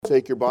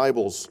take your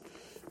Bibles,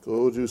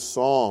 go to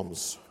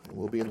Psalms.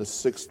 We'll be in the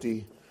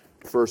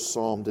 61st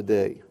Psalm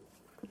today.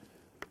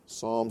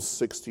 Psalm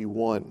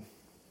 61.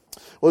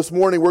 Well, this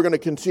morning we're going to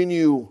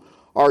continue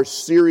our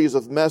series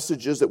of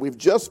messages that we've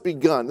just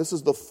begun. This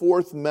is the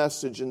fourth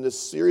message in this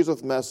series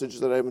of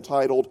messages that I've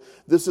entitled,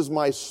 This is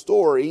My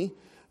Story,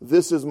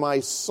 This is My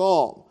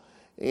Psalm.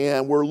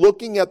 And we're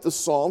looking at the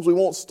Psalms. We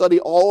won't study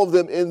all of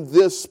them in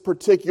this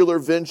particular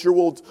venture.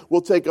 We'll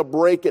take a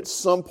break at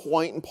some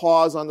point and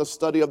pause on the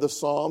study of the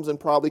Psalms and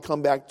probably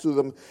come back to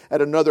them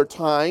at another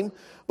time.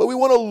 But we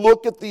want to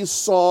look at these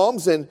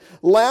Psalms. And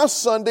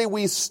last Sunday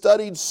we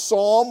studied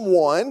Psalm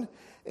 1.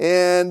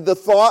 And the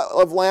thought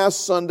of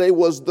last Sunday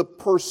was the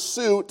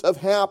pursuit of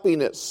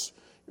happiness.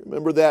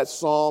 Remember that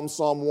Psalm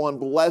 1,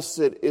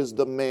 blessed is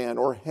the man,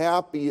 or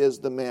happy is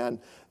the man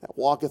that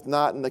walketh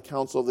not in the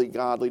counsel of the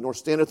godly, nor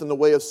standeth in the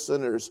way of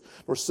sinners,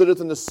 nor sitteth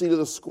in the seat of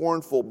the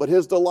scornful. But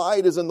his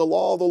delight is in the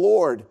law of the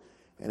Lord,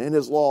 and in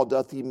his law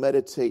doth he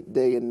meditate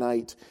day and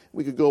night.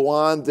 We could go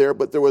on there,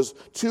 but there was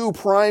two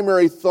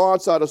primary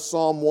thoughts out of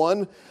Psalm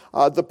 1,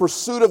 the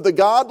pursuit of the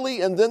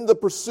godly and then the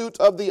pursuit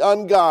of the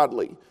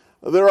ungodly.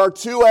 There are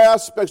two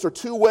aspects or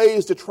two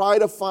ways to try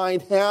to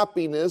find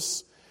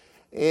happiness,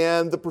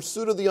 and the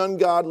pursuit of the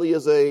ungodly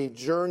is a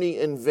journey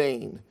in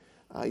vain.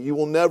 You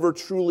will never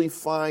truly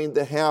find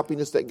the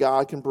happiness that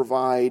God can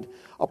provide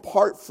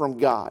apart from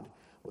God.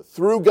 But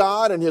through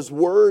God and His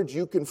Word,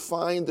 you can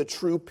find the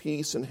true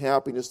peace and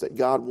happiness that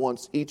God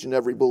wants each and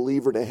every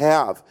believer to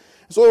have.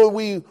 So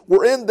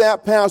we're in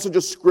that passage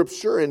of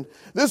Scripture, and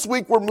this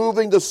week we're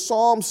moving to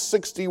Psalm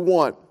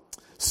 61.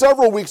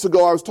 Several weeks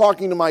ago I was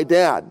talking to my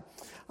dad.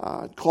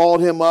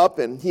 Called him up,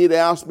 and he had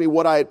asked me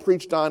what I had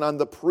preached on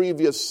the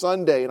previous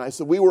Sunday. And I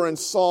said, we were in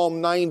Psalm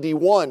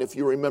 91, if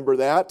you remember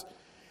that.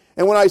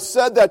 And when I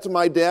said that to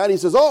my dad, he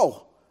says,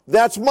 oh,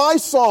 that's my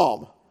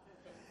psalm.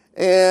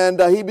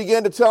 And he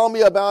began to tell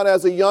me about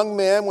as a young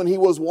man when he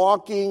was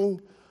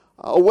walking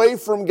away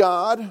from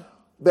God,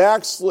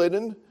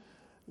 backslidden,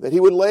 that he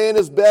would lay in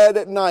his bed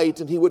at night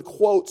and he would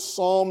quote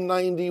Psalm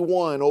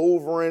 91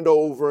 over and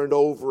over and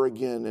over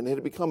again. And it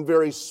had become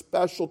very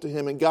special to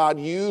him, and God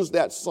used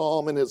that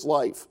psalm in his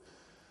life.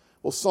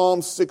 Well,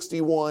 Psalm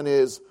 61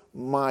 is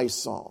my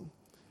psalm.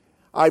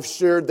 I've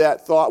shared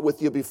that thought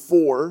with you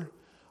before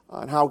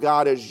on how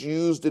God has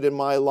used it in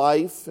my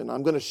life, and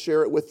I'm going to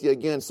share it with you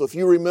again. So if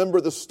you remember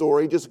the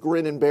story, just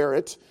grin and bear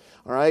it,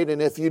 all right? And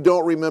if you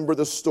don't remember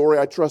the story,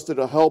 I trust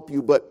it'll help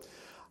you. But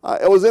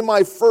it was in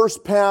my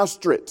first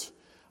pastorate.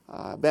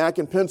 Back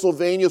in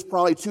Pennsylvania, it's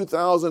probably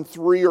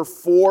 2003 or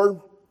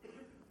 4.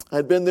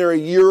 I'd been there a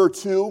year or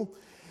two.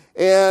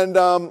 And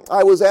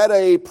I was at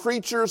a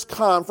preacher's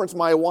conference,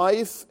 my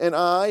wife and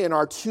I and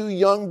our two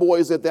young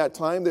boys at that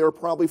time. They were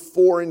probably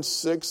 4 and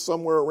 6,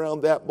 somewhere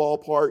around that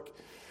ballpark.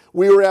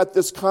 We were at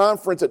this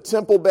conference at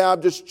Temple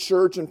Baptist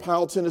Church in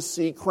Powell,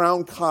 Tennessee,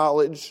 Crown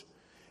College.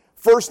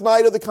 First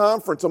night of the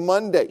conference, a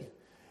Monday.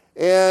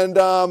 And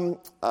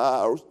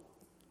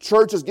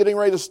church is getting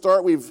ready to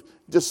start. We've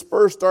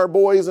dispersed our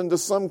boys into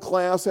some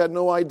class, had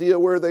no idea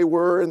where they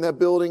were in that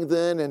building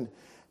then,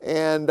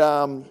 and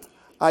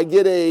I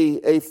get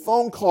a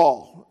phone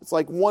call. It's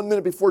like 1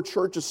 minute before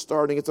church is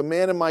starting. It's a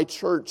man in my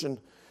church,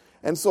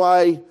 and so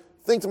I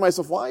think to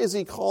myself, why is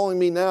he calling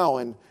me now?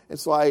 And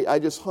so I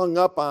just hung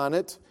up on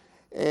it,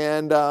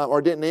 and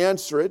or didn't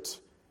answer it,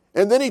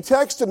 and then he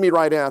texted me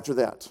right after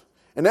that,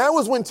 and that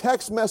was when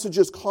text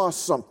messages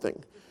cost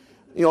something.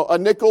 You know, a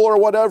nickel or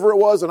whatever it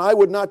was, and I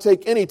would not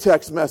take any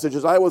text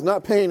messages. I was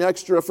not paying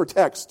extra for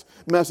text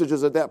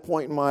messages at that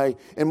point in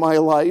my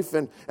life,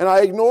 and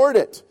I ignored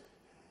it.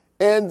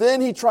 And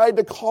then he tried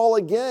to call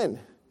again.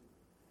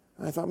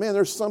 And I thought, man,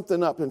 there's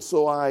something up. And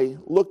so I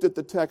looked at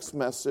the text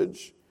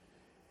message,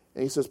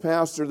 and he says,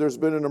 Pastor, there's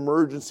been an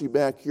emergency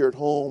back here at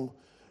home.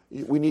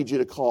 We need you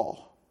to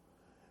call.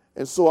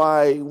 And so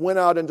I went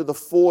out into the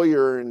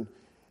foyer, and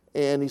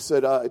he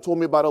said, he told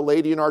me about a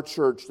lady in our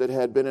church that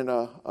had been in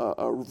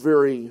a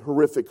very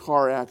horrific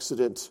car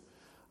accident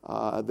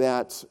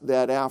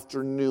that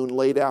afternoon,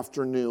 late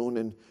afternoon,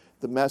 and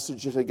the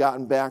messages had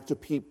gotten back to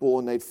people,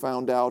 and they'd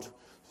found out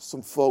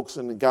some folks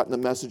and had gotten the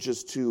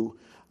messages to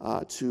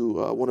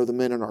one of the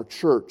men in our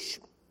church.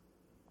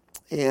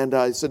 And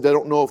he said, they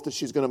don't know if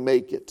she's going to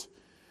make it.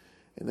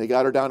 And they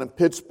got her down in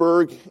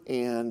Pittsburgh,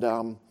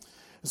 and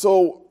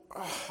so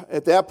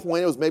at that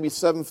point, it was maybe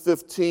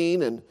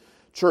 7:15, and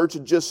church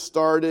had just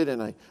started,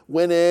 and I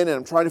went in, and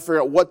I'm trying to figure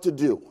out what to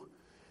do.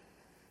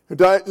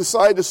 I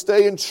decided to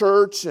stay in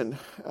church and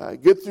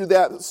get through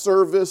that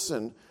service,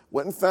 and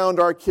went and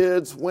found our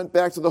kids, went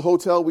back to the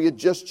hotel we had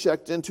just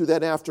checked into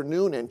that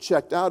afternoon, and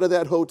checked out of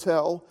that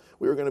hotel.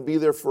 We were going to be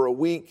there for a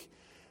week,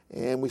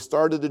 and we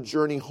started the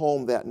journey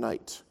home that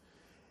night.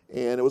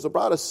 And it was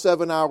about a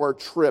 7-hour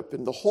trip,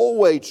 and the whole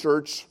way,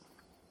 church,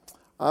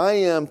 I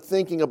am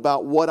thinking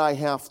about what I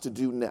have to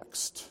do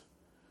next.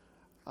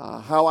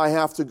 How I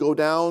have to go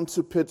down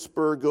to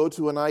Pittsburgh, go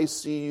to an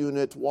IC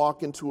unit,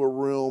 walk into a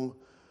room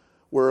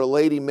where a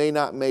lady may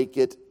not make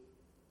it,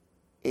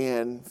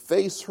 and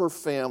face her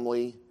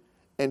family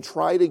and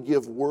try to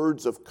give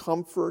words of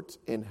comfort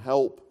and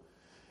help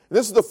And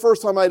this is the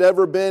first time I'd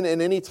ever been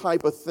in any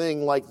type of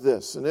thing like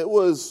this. And it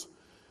was,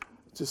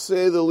 to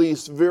say the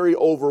least, very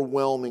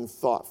overwhelming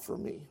thought for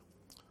me.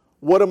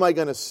 What am I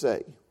going to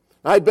say?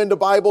 I'd been to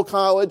Bible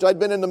college, I'd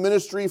been in the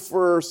ministry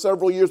for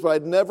several years, but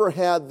I'd never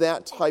had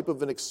that type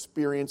of an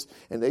experience.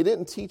 And they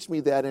didn't teach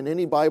me that in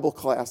any Bible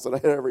class that I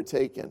had ever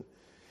taken.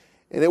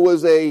 And it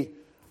was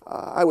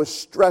I was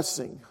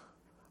stressing,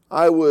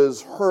 I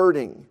was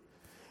hurting,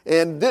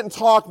 and didn't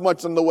talk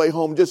much on the way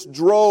home, just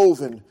drove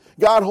and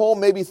got home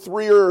maybe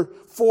 3 or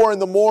 4 in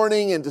the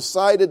morning and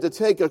decided to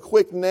take a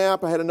quick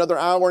nap. I had another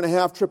hour and a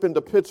half trip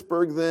into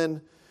Pittsburgh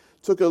then.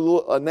 Took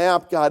a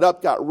nap, got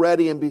up, got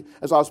ready, and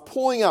as I was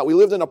pulling out, we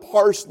lived in a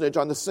parsonage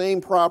on the same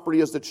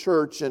property as the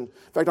church. And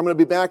in fact, I'm going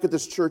to be back at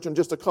this church in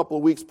just a couple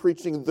of weeks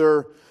preaching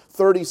their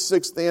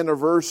 36th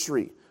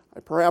anniversary. I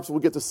perhaps will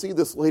get to see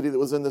this lady that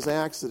was in this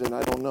accident,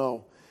 I don't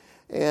know.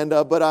 And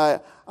but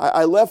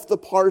I left the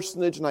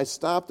parsonage and I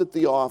stopped at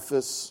the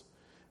office.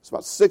 It's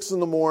about 6 in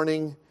the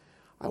morning.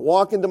 I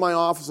walk into my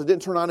office. I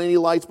didn't turn on any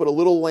lights, but a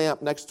little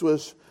lamp next to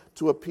us.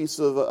 To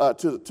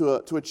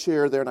a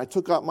chair there, and I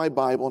took out my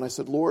Bible and I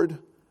said, Lord,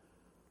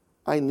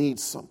 I need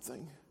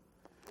something.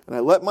 And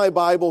I let my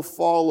Bible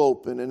fall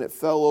open, and it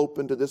fell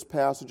open to this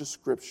passage of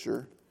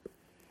Scripture.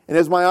 And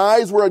as my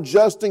eyes were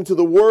adjusting to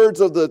the words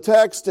of the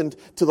text and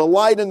to the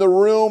light in the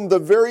room, the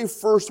very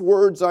first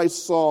words I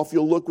saw, if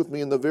you'll look with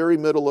me in the very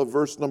middle of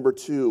verse number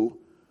 2,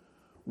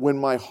 when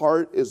my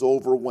heart is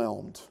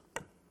overwhelmed.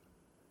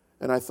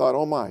 And I thought,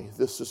 oh my,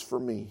 this is for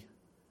me.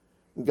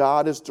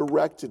 God has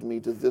directed me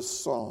to this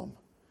psalm.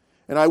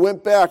 And I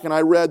went back and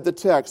I read the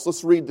text.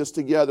 Let's read this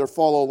together.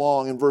 Follow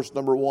along in verse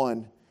number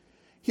 1.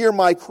 Hear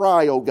my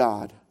cry, O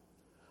God.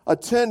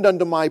 Attend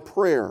unto my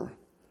prayer.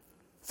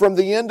 From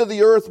the end of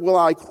the earth will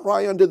I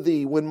cry unto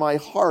thee when my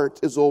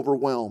heart is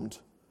overwhelmed.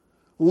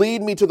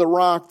 Lead me to the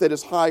rock that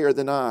is higher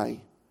than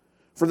I.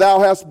 For thou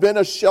hast been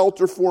a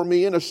shelter for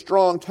me and a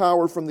strong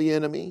tower from the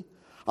enemy.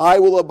 I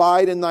will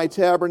abide in thy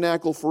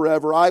tabernacle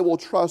forever. I will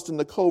trust in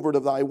the covert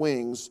of thy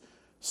wings.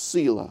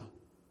 Selah.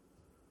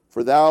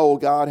 For thou, O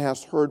God,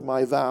 hast heard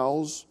my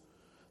vows.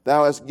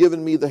 Thou hast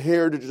given me the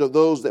heritage of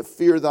those that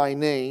fear thy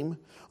name.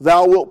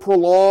 Thou wilt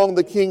prolong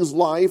the king's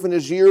life and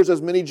his years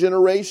as many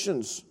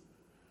generations.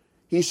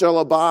 He shall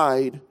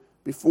abide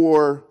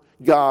before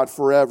God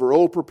forever.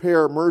 O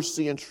prepare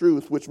mercy and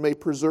truth which may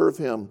preserve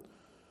him.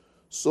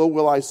 So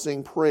will I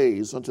sing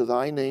praise unto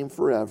thy name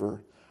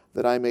forever,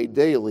 that I may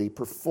daily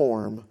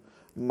perform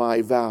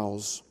my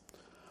vows.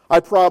 I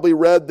probably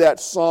read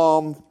that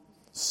psalm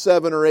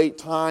 7 or 8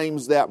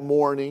 times that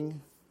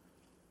morning.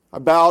 I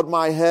bowed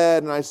my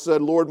head and I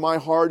said, Lord, my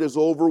heart is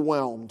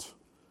overwhelmed.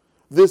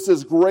 This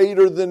is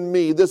greater than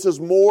me. This is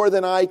more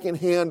than I can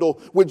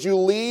handle. Would you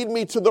lead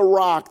me to the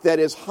rock that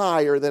is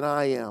higher than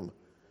I am?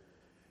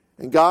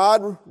 And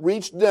God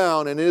reached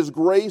down, and in His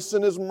grace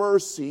and His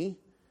mercy,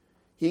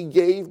 He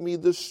gave me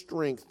the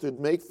strength to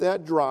make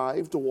that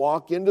drive, to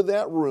walk into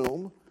that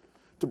room,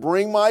 to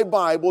bring my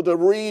Bible, to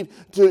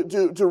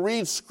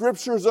read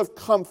scriptures of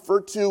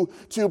comfort, to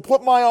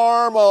put my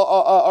arm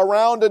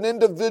around an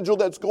individual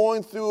that's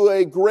going through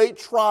a great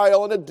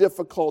trial and a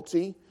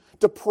difficulty,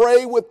 to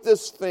pray with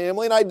this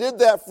family. And I did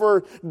that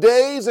for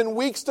days and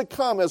weeks to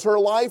come as her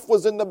life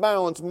was in the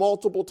balance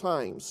multiple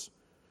times.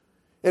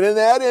 And in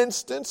that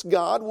instance,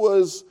 God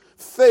was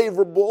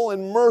favorable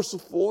and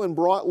merciful and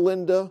brought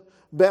Linda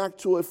back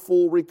to a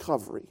full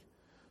recovery.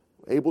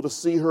 Able to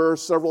see her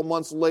several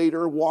months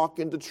later walk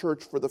into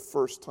church for the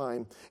first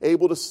time.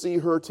 Able to see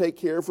her take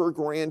care of her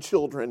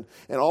grandchildren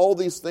and all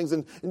these things.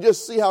 And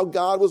just see how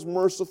God was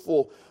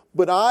merciful.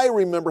 But I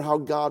remember how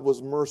God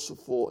was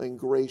merciful and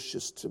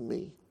gracious to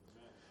me.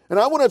 And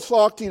I want to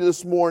talk to you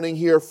this morning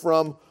here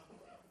from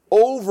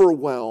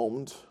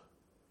overwhelmed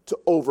to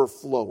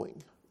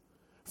overflowing.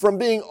 From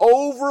being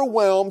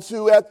overwhelmed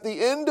to, at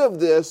the end of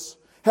this,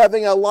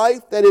 having a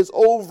life that is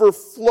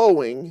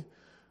overflowing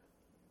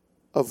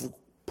of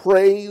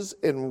praise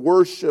and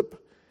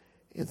worship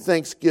and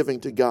thanksgiving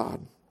to God.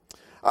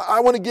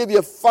 I want to give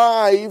you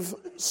 5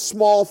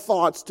 small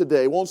thoughts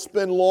today. Won't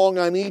spend long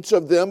on each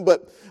of them,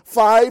 but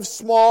 5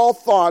 small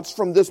thoughts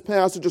from this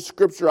passage of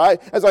Scripture.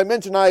 As I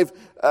mentioned,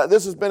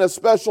 this has been a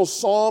special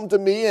psalm to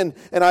me, and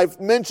I've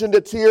mentioned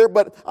it here,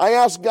 but I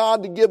asked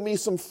God to give me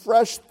some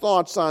fresh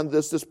thoughts on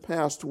this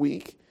past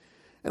week.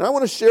 And I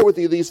want to share with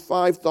you these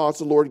 5 thoughts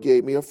the Lord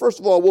gave me. First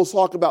of all, we'll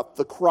talk about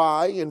the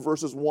cry in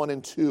verses 1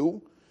 and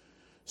 2.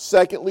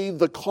 Secondly,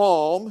 the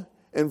calm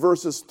in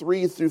verses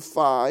 3 through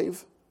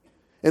 5.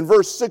 In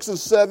verse 6 and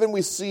 7,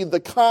 we see the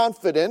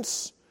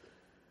confidence.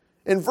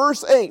 In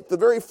verse 8, the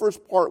very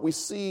first part, we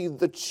see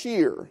the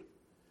cheer.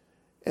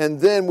 And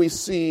then we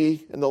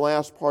see, in the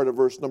last part of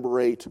verse number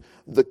 8,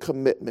 the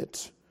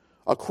commitment.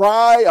 A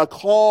cry, a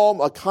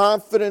calm, a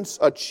confidence,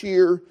 a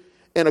cheer,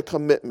 and a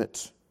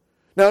commitment.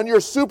 Now, in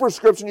your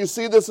superscription, you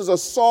see this is a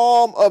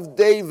psalm of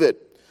David.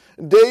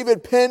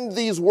 David penned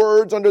these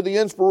words under the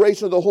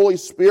inspiration of the Holy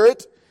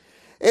Spirit.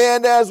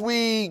 And as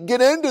we get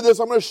into this,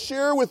 I'm going to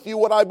share with you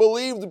what I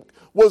believe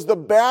was the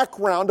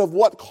background of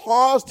what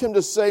caused him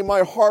to say,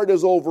 my heart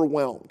is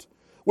overwhelmed.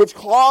 which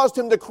caused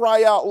him to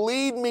cry out,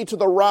 "Lead me to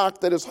the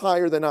rock that is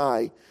higher than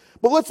I."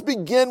 But let's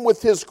begin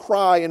with his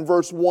cry in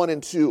verse 1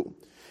 and 2.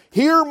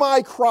 "Hear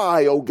my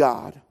cry, O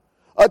God.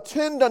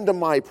 Attend unto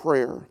my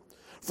prayer.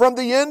 From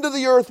the end of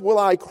the earth will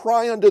I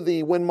cry unto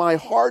thee when my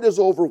heart is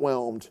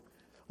overwhelmed.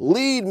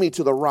 Lead me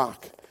to the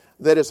rock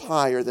that is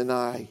higher than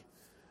I."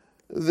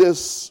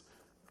 This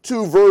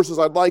 2 verses,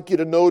 I'd like you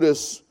to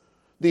notice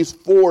these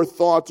 4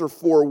 thoughts or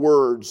 4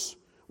 words.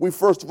 We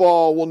first of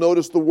all will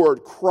notice the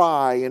word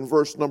cry in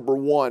verse number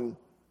 1.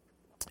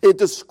 It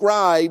is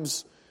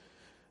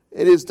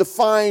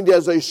defined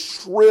as a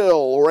shrill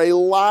or a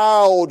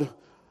loud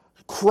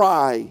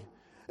cry.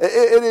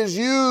 It is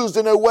used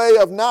in a way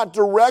of not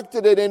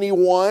directed at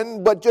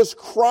anyone, but just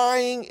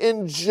crying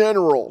in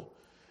general.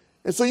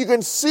 And so you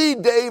can see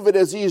David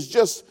as he's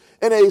just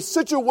in a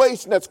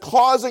situation that's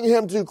causing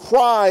him to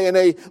cry in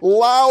a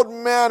loud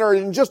manner,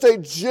 in just a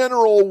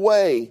general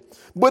way.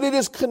 But it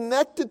is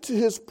connected to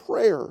his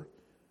prayer.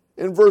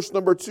 In verse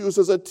number 2 it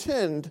says,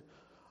 "Attend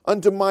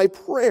unto my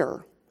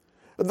prayer."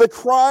 The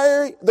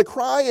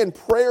cry and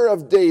prayer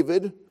of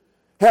David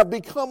have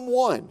become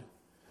one.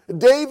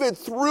 David,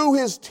 through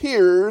his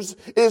tears,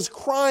 is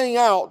crying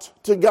out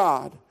to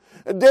God.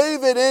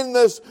 David, in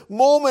this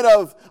moment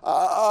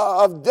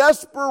of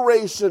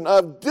desperation,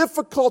 of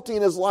difficulty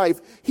in his life,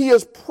 he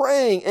is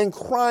praying and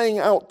crying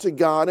out to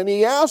God. And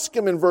he asks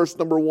him in verse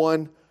number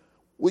 1,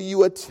 "Will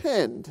you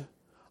attend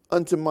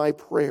unto my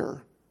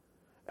prayer?"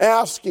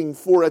 Asking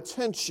for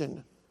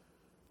attention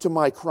to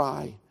my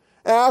cry.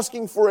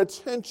 Asking for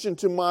attention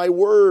to my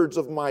words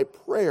of my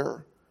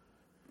prayer.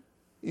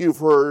 You've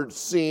heard,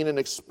 seen, and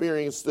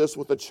experienced this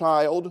with a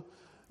child.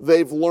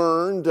 They've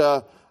learned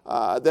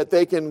that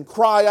they can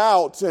cry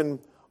out and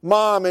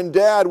mom and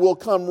dad will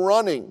come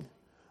running.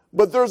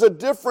 But there's a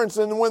difference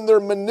in when they're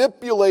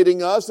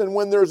manipulating us and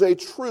when there's a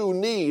true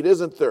need,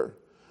 isn't there?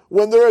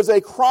 When there is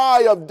a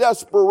cry of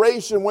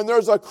desperation, when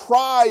there's a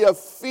cry of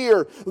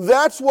fear,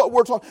 that's what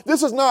we're talking.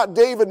 This is not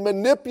David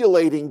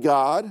manipulating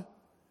God.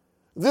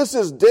 This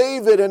is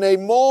David in a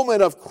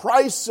moment of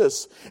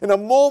crisis, in a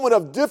moment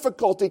of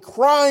difficulty,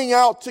 crying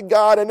out to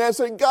God and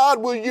saying,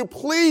 "God, will you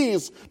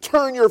please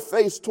turn your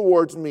face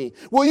towards me?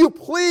 Will you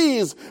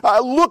please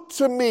look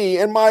to me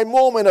in my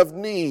moment of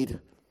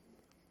need?"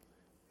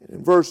 And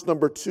in verse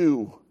number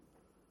 2,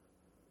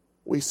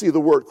 we see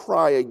the word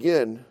cry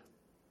again.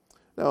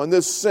 Now in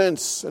this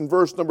sense, in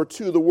verse number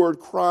 2, the word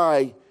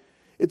cry,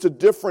 it's a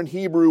different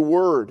Hebrew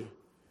word.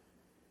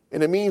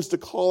 And it means to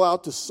call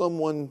out to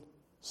someone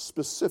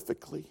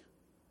specifically.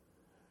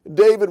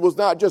 David was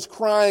not just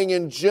crying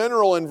in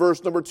general in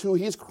verse number 2,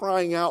 he's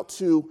crying out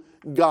to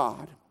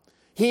God.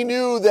 He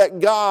knew that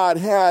God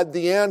had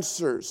the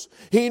answers.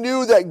 He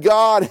knew that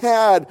God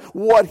had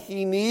what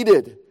he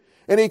needed.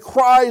 And he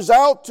cries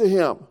out to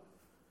him,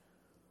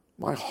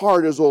 "My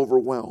heart is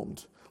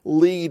overwhelmed.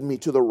 Lead me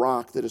to the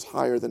rock that is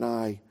higher than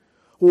I."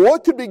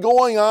 What could be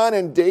going on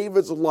in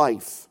David's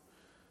life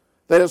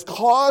that has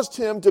caused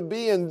him to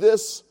be in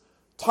this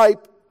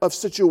type of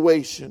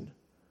situation?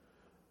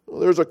 Well,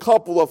 there's a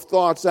couple of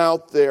thoughts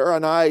out there,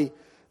 and I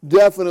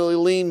definitely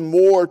lean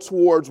more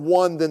towards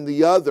one than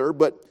the other.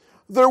 But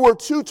there were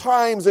 2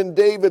 times in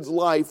David's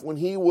life when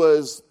he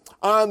was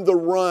on the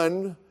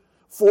run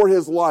for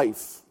his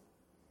life.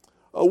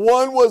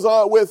 One was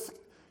with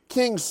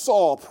King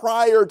Saul,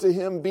 prior to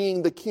him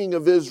being the king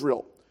of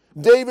Israel.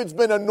 David's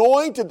been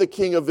anointed the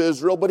king of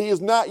Israel, but he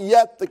is not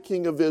yet the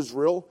king of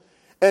Israel.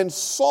 And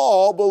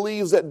Saul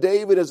believes that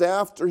David is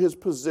after his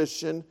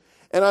position.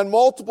 And on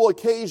multiple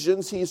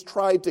occasions, he's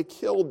tried to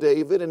kill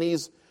David, and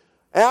he's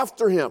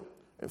after him.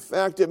 In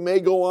fact, it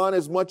may go on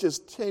as much as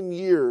 10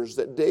 years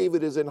that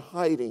David is in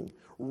hiding,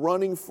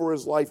 running for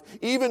his life.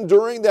 Even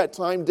during that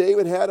time,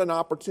 David had an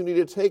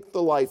opportunity to take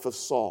the life of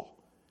Saul,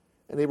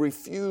 and he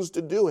refused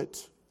to do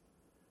it.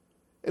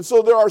 And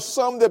so there are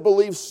some that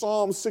believe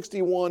Psalm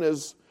 61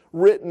 is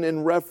written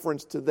in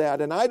reference to that.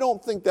 And I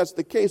don't think that's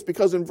the case,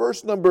 because in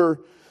verse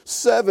number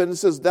 7 it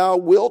says, "Thou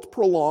wilt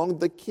prolong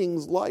the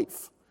king's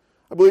life."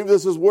 I believe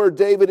this is where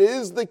David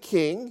is the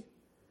king,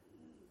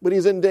 but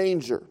he's in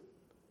danger.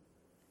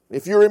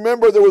 If you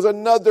remember, there was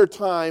another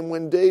time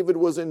when David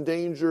was in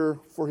danger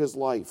for his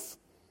life.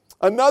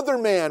 Another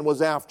man was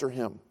after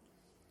him.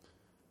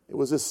 It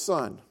was his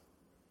son,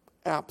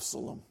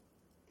 Absalom.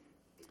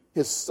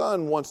 His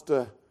son wants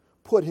to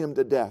put him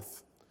to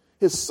death.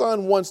 His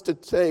son wants to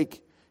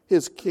take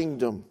his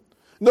kingdom.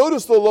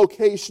 Notice the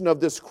location of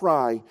this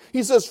cry.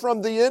 He says,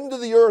 "From the end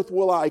of the earth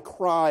will I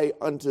cry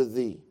unto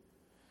thee."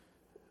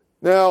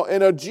 Now,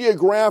 in a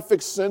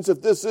geographic sense,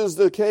 if this is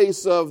the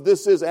case of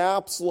this is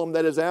Absalom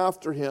that is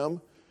after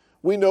him,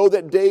 we know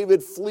that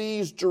David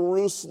flees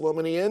Jerusalem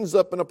and he ends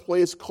up in a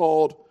place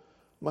called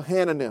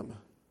Mahanaim.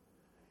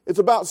 It's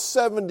about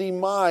 70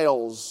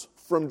 miles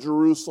from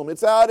Jerusalem.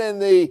 It's out in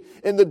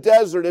the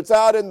desert. It's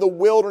out in the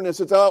wilderness.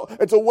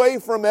 It's away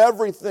from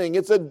everything.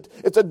 It's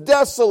a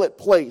desolate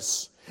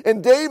place.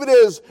 And David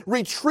is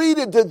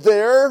retreated to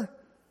there,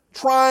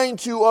 trying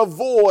to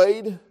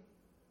avoid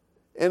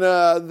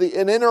an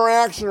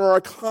interaction or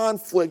a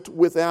conflict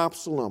with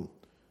Absalom.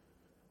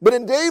 But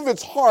in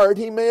David's heart,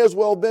 he may as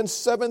well have been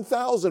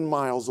 7,000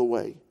 miles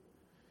away.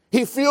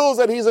 He feels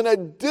that he's in a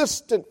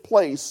distant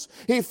place.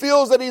 He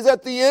feels that he's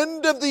at the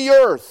end of the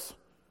earth.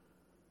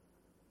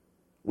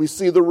 We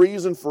see the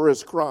reason for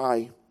his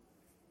cry.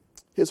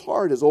 His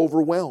heart is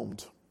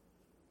overwhelmed.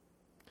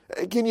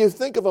 Can you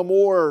think of a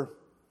more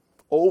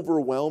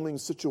overwhelming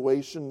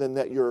situation than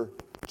that your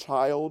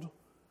child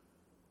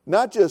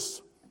not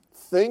just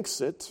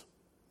thinks it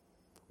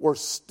or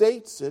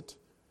states it,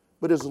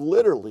 but is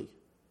literally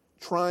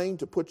trying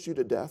to put you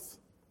to death?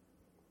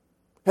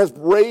 Has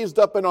raised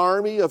up an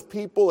army of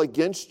people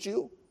against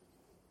you?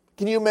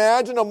 Can you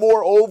imagine a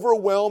more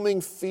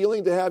overwhelming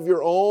feeling to have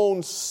your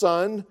own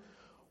son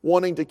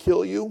wanting to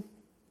kill you?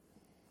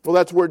 Well,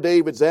 that's where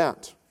David's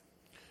at.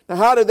 Now,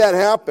 how did that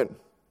happen?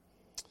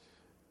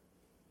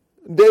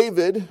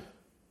 David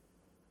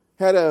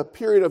had a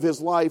period of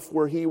his life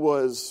where he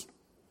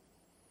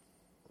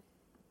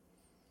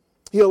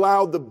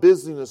allowed the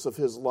busyness of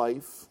his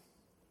life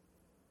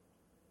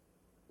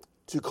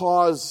to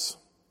cause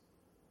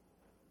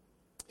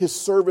his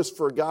service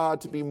for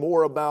God to be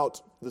more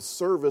about the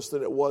service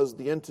than it was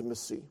the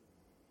intimacy.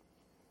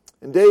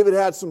 And David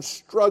had some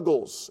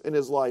struggles in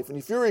his life. And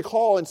if you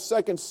recall in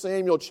 2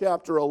 Samuel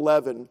chapter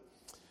 11,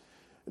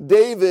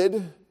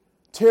 David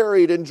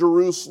tarried in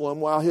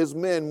Jerusalem while his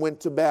men went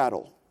to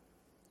battle.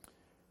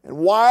 And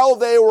while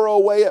they were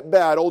away at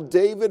battle,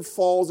 David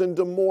falls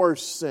into more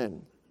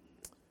sin.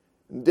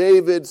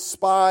 David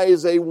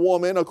spies a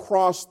woman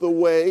across the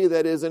way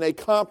that is in a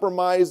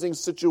compromising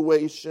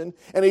situation,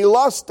 and he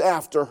lusts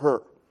after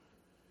her.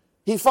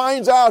 He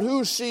finds out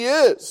who she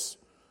is.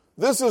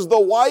 This is the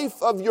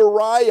wife of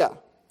Uriah.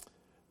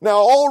 Now,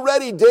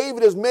 already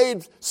David has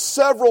made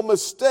several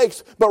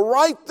mistakes, but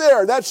right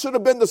there, that should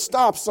have been the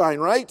stop sign,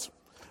 right?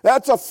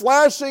 That's a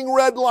flashing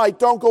red light.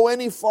 Don't go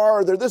any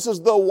farther. This is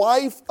the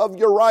wife of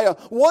Uriah,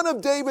 one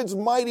of David's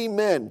mighty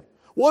men,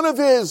 one of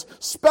his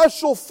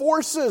special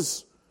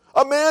forces.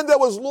 A man that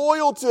was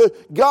loyal to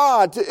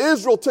God, to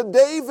Israel, to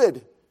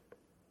David.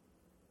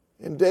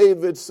 And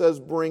David says,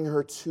 bring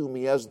her to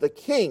me. As the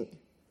king,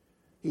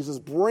 he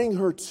says, bring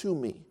her to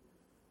me.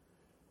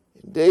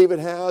 And David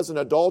has an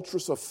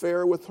adulterous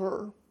affair with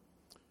her.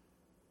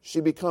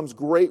 She becomes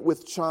great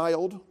with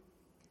child.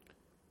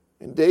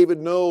 And David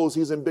knows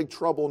he's in big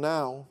trouble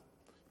now.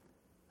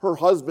 Her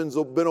husband's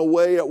been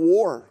away at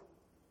war.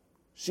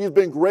 She's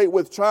been great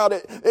with child.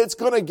 It's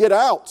going to get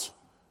out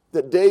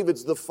that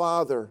David's the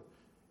father.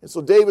 And so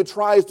David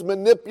tries to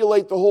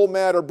manipulate the whole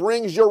matter,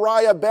 brings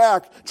Uriah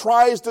back,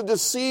 tries to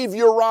deceive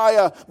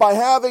Uriah by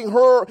having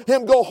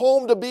him go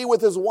home to be with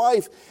his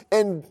wife.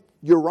 And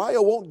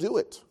Uriah won't do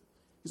it.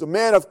 He's a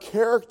man of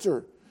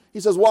character. He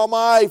says, while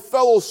my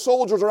fellow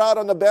soldiers are out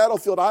on the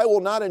battlefield, I will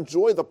not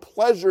enjoy the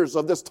pleasures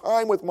of this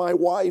time with my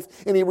wife.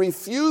 And he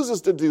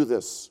refuses to do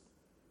this.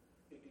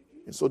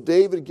 And so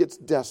David gets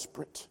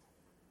desperate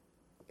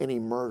and he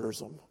murders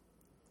him.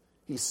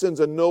 He sends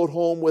a note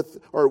home with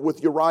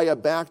Uriah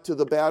back to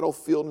the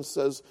battlefield and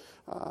says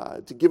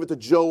to give it to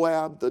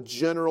Joab, the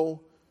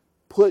general.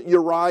 Put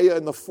Uriah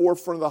in the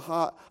forefront of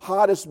the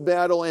hottest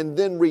battle and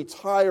then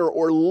retire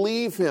or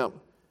leave him.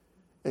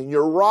 And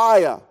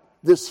Uriah,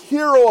 this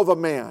hero of a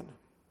man,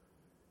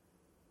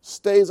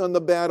 stays on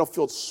the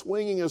battlefield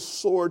swinging his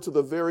sword to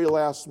the very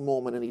last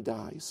moment and he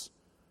dies.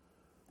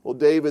 Well,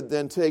 David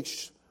then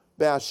takes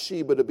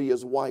Bathsheba to be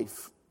his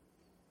wife.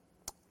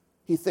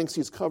 He thinks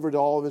he's covered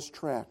all of his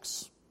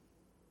tracks.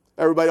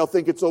 Everybody will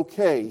think it's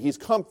okay. He's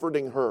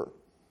comforting her.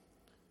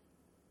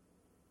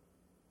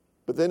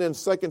 But then in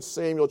 2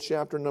 Samuel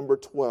chapter number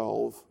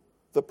 12,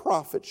 the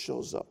prophet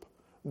shows up.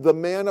 The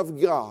man of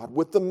God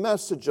with the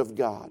message of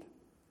God.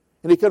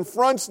 And he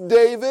confronts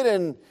David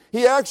and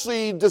he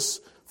actually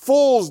just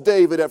fools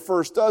David at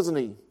first, doesn't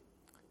he?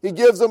 He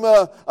gives him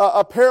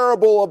a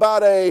parable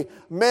about a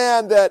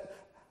man that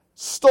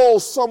stole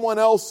someone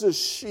else's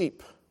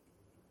sheep.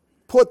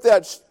 Put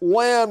that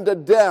lamb to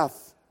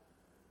death.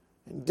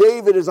 And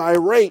David is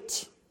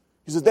irate.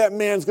 He says that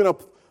man's going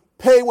to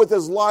pay with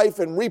his life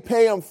and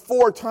repay him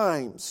 4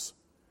 times.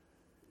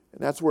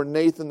 And that's where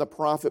Nathan the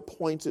prophet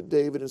points at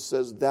David and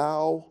says,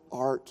 thou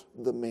art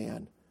the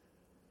man.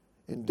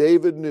 And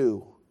David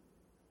knew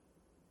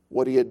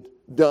what he had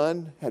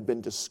done had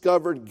been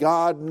discovered.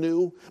 God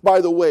knew.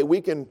 By the way,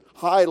 we can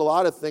hide a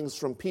lot of things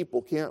from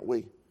people, can't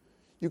we?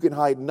 You can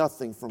hide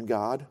nothing from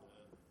God.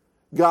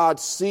 God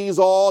sees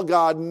all,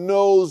 God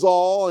knows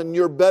all, and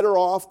you're better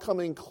off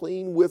coming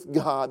clean with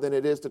God than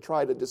it is to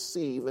try to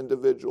deceive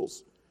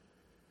individuals.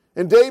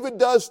 And David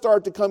does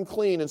start to come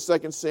clean in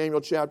 2 Samuel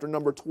chapter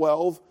number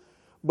 12,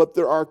 but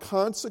there are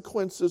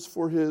consequences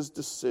for his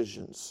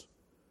decisions.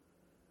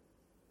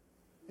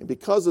 And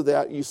because of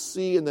that, you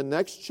see in the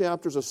next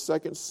chapters of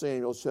 2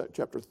 Samuel,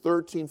 chapter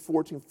 13,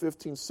 14,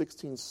 15,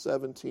 16,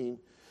 17,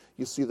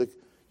 you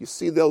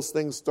see those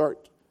things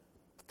start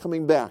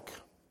coming back.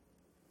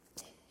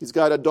 He's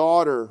got a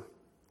daughter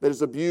that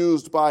is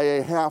abused by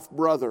a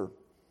half-brother.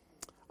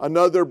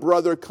 Another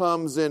brother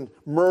comes and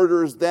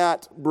murders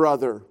that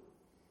brother.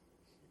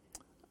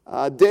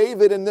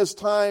 David in this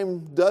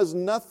time does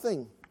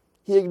nothing.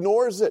 He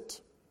ignores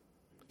it.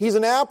 He's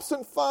an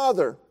absent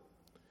father.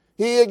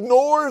 He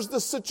ignores the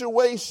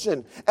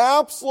situation.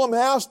 Absalom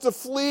has to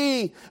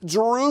flee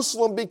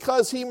Jerusalem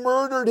because he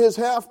murdered his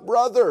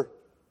half-brother.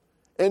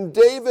 And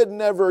David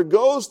never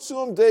goes to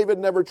him. David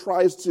never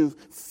tries to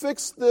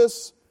fix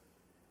this.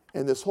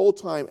 And this whole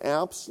time,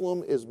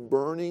 Absalom is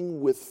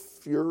burning with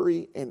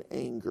fury and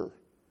anger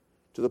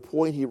to the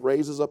point he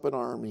raises up an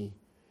army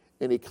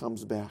and he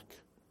comes back.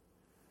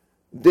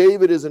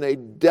 David is in a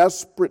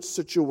desperate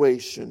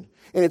situation.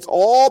 And it's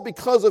all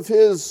because of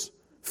his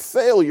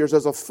failures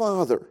as a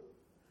father.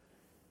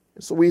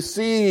 And so we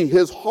see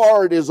his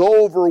heart is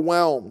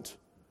overwhelmed.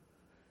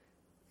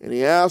 And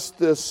he asks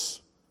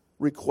this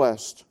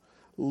request,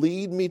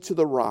 lead me to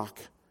the rock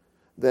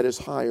that is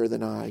higher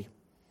than I.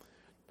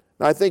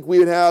 Now, I think we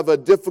would have a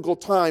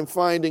difficult time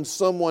finding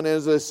someone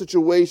in a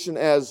situation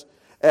as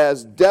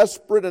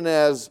desperate and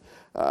as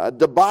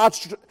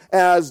debauched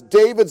as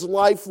David's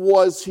life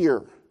was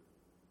here.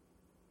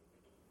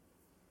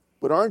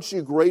 But aren't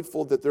you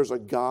grateful that there's a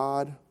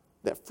God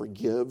that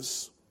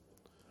forgives?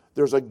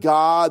 There's a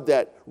God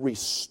that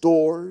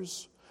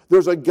restores.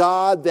 There's a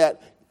God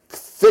that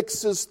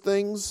fixes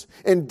things.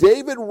 And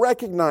David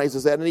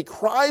recognizes that and he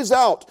cries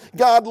out,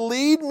 God,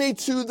 lead me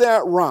to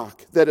that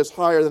rock that is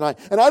higher than I.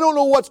 And I don't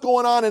know what's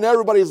going on in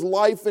everybody's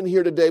life in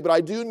here today, but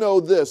I do know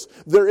this.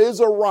 There is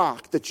a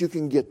rock that you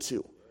can get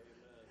to.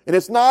 And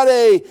it's not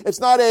an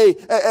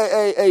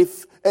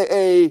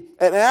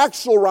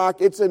actual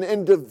rock, it's an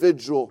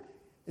individual.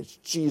 It's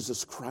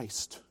Jesus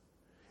Christ.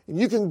 And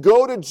you can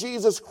go to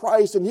Jesus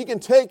Christ and He can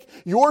take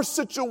your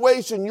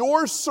situation,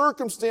 your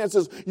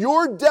circumstances,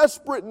 your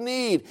desperate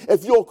need,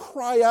 if you'll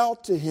cry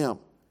out to Him.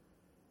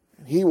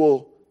 And He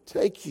will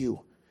take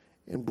you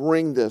and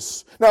bring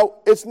this. Now,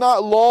 it's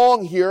not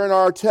long here in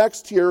our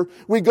text here.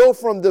 We go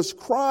from this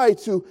cry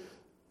to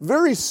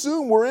very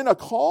soon we're in a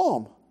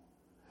calm.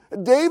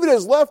 David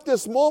has left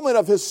this moment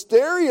of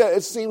hysteria,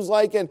 it seems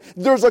like, and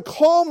there's a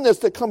calmness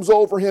that comes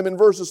over him in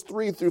verses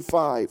 3 through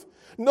 5.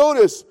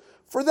 Notice,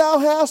 for thou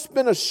hast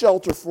been a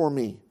shelter for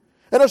me,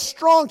 and a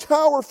strong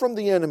tower from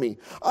the enemy.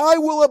 I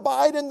will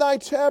abide in thy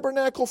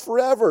tabernacle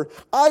forever.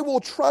 I will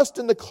trust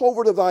in the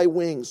covert of thy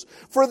wings.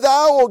 For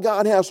thou, O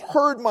God, hast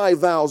heard my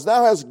vows.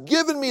 Thou hast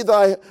given me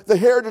the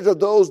heritage of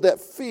those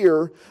that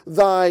fear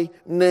thy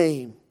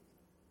name.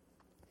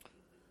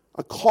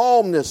 A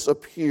calmness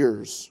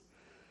appears.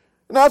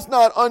 And that's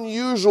not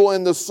unusual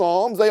in the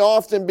Psalms. They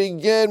often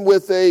begin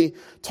with a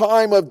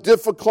time of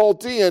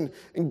difficulty and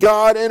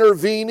God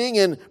intervening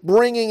and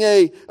bringing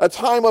a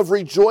time of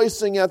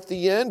rejoicing at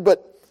the end.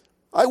 But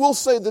I will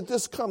say that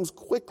this comes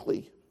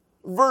quickly.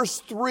 Verse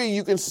 3,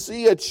 you can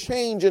see a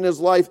change in his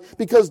life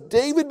because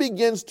David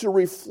begins to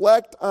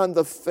reflect on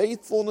the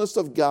faithfulness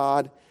of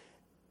God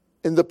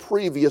in the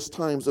previous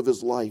times of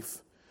his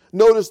life.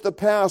 Notice the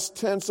past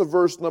tense of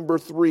verse number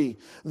 3.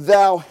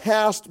 Thou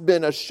hast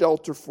been a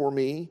shelter for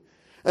me,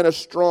 and a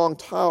strong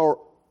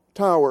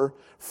tower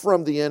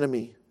from the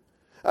enemy.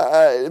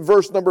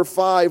 Verse number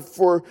 5,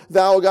 for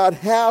thou, God,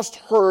 hast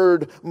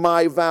heard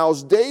my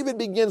vows. David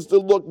begins to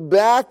look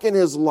back in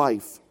his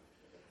life.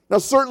 Now,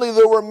 certainly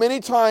there were many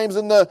times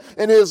in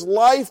his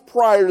life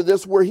prior to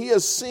this where he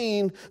has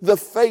seen the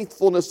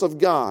faithfulness of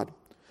God.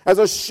 As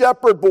a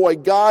shepherd boy,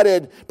 God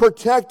had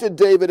protected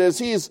David as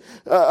he's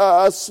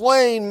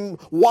slain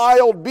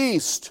wild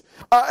beast.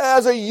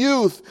 As a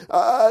youth,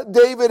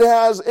 David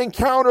has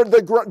encountered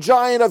the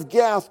giant of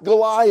Gath,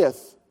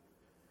 Goliath.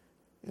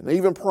 And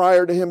even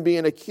prior to him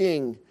being a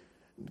king,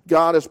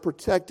 God has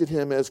protected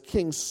him as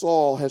King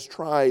Saul has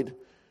tried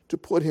to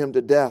put him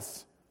to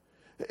death.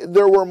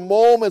 There were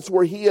moments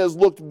where he has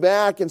looked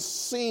back and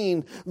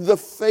seen the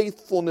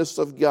faithfulness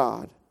of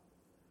God.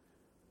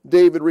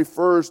 David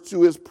refers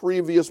to his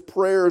previous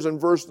prayers in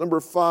verse number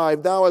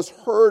 5. Thou hast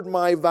heard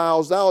my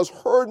vows. Thou hast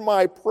heard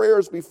my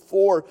prayers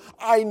before.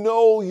 I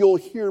know you'll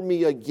hear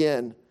me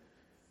again.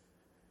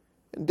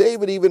 And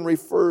David even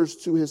refers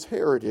to his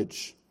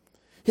heritage,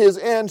 his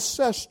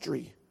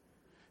ancestry.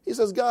 He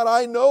says, God,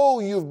 I know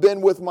you've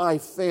been with my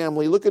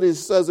family. Look at it, it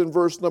says in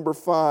verse number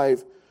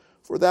 5.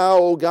 For thou,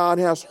 O God,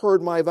 hast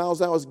heard my vows.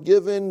 Thou hast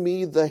given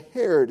me the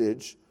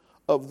heritage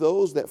of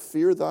those that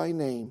fear thy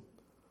name.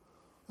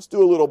 Let's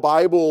do a little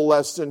Bible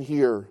lesson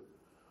here.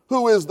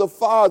 Who is the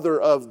father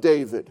of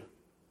David?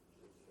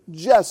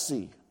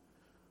 Jesse.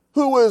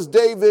 Who was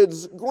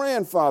David's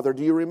grandfather?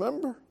 Do you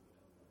remember?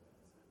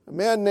 A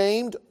man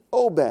named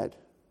Obed.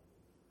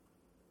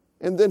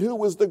 And then who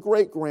was the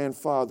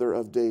great-grandfather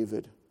of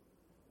David?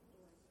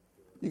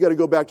 You got to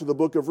go back to the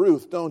book of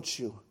Ruth, don't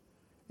you?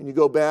 And you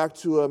go back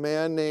to a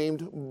man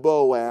named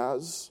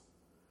Boaz,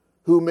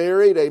 who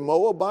married a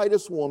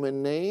Moabitess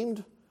woman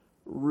named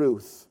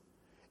Ruth.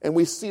 And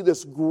we see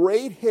this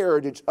great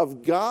heritage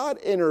of God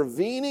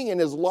intervening in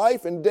his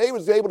life. And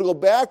David's able to go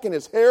back in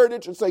his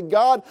heritage and say,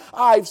 God,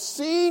 I've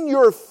seen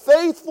your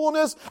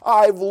faithfulness.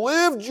 I've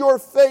lived your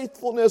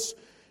faithfulness.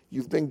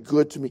 You've been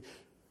good to me.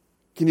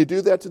 Can you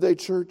do that today,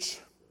 church?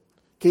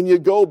 Can you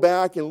go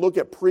back and look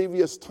at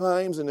previous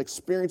times and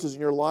experiences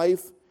in your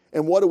life?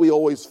 And what do we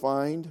always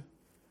find?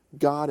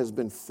 God has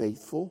been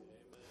faithful.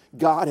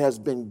 God has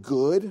been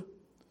good.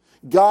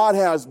 God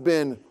has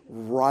been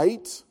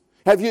right.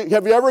 Have you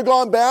ever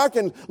gone back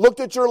and looked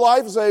at your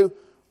life and say,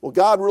 well,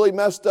 God really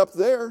messed up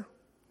there?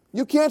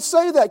 You can't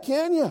say that,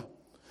 can you?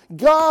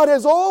 God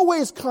has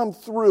always come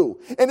through.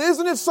 And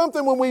isn't it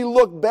something when we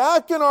look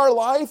back in our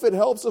life, it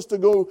helps us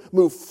to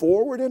move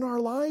forward in our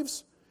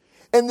lives?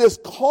 And this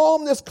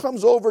calmness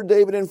comes over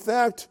David. In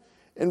fact,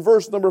 in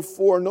verse number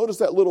 4, notice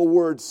that little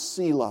word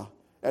Selah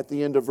at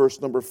the end of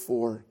verse number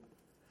 4.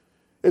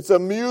 It's a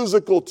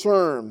musical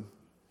term.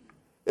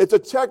 It's a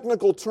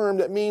technical term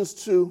that means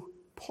to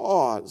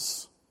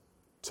pause,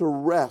 to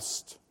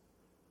rest,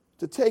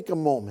 to take a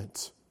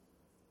moment.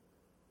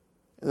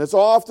 And it's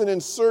often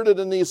inserted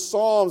in these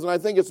psalms, and I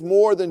think it's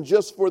more than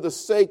just for the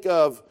sake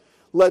of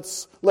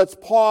let's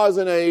pause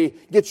and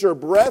get your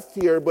breath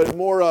here, but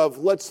more of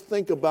let's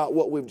think about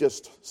what we've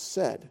just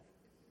said.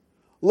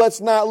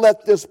 Let's not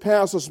let this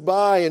pass us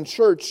by. In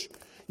church,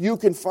 you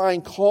can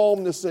find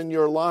calmness in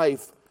your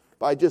life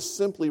by just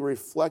simply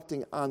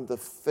reflecting on the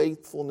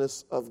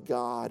faithfulness of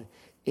God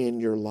in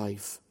your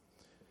life.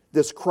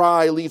 This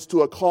cry leads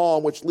to a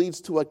calm, which leads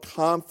to a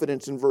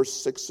confidence in verse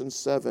 6 and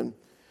 7.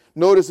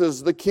 Notice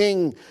as the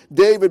king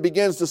David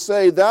begins to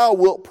say, thou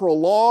wilt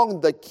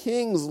prolong the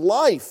king's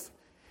life,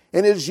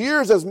 and his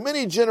years as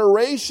many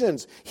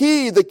generations.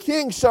 He, the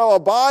king, shall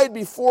abide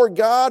before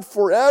God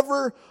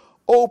forever.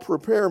 Oh,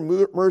 prepare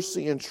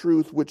mercy and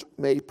truth, which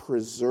may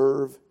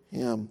preserve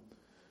him.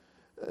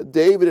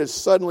 David is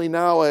suddenly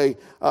now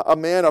a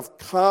man of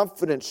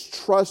confidence,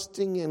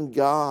 trusting in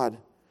God.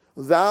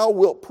 Thou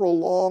wilt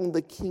prolong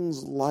the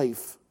king's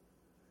life.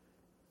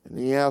 And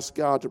he asks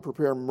God to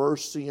prepare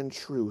mercy and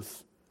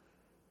truth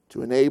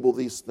to enable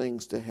these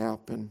things to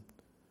happen.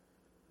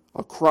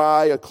 A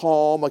cry, a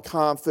calm, a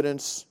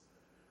confidence,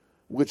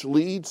 which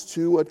leads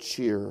to a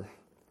cheer.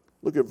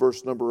 Look at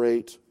verse number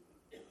 8.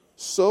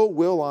 So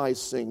will I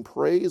sing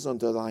praise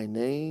unto thy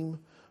name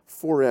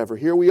forever.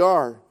 Here we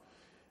are.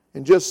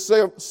 In just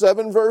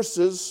 7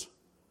 verses,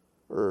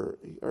 or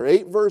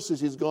 8 verses,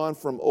 he's gone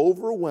from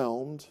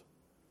overwhelmed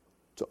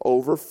to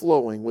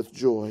overflowing with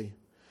joy.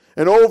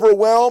 An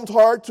overwhelmed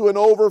heart to an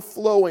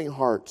overflowing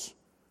heart.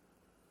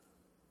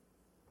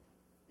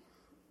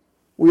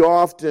 We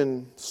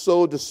often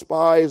so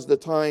despise the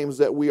times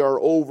that we are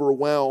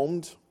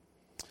overwhelmed,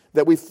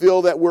 that we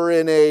feel that we're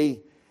at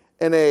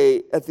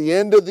the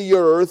end of the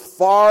earth,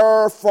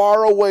 far,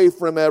 far away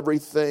from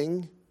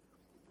everything,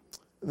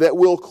 that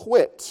we'll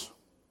quit.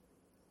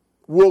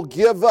 We'll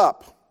give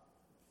up.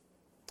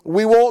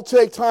 We won't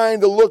take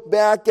time to look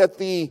back at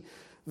the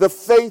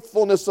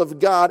faithfulness of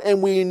God,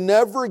 and we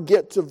never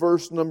get to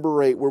verse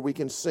number 8 where we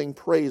can sing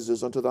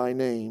praises unto thy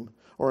name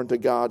or unto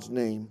God's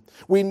name.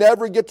 We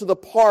never get to the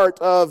part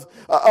of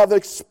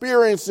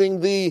experiencing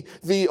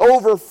the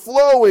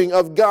overflowing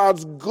of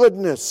God's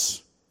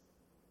goodness.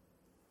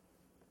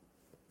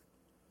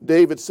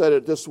 David said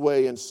it this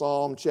way in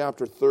Psalm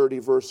chapter 30,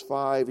 verse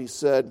 5. He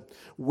said,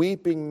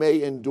 weeping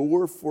may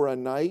endure for a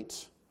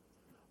night,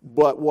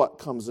 but what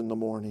comes in the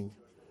morning?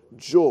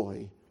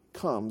 Joy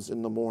comes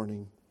in the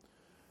morning.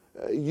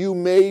 You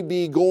may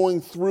be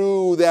going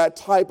through that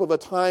type of a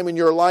time in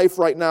your life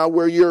right now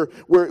where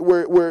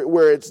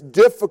where it's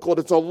difficult.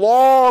 It's a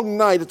long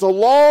night. It's a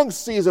long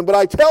season. But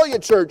I tell you,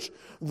 church,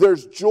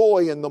 there's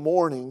joy in the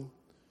morning.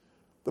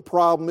 The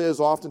problem is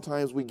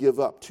oftentimes we give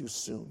up too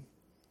soon.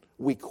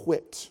 We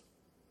quit.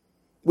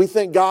 We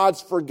think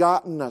God's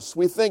forgotten us.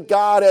 We think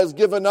God has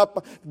given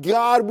up.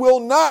 God will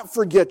not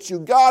forget you.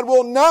 God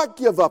will not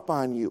give up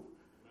on you.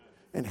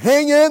 And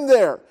hang in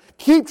there.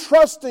 Keep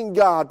trusting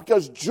God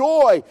because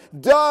joy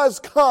does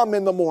come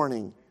in the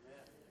morning.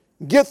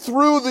 Get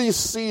through these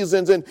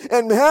seasons and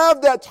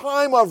have that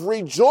time of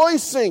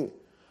rejoicing.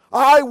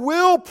 I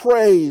will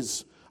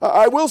praise.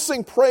 I will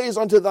sing praise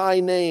unto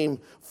thy name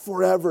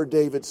forever,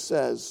 David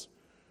says.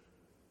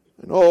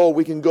 And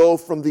we can go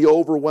from the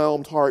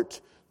overwhelmed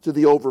heart to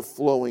the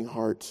overflowing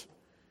heart.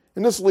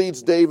 And this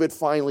leads David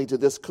finally to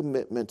this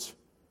commitment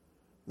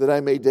that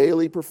I may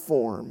daily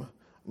perform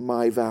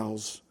my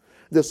vows.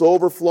 This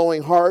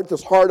overflowing heart,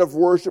 this heart of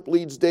worship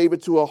leads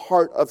David to a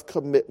heart of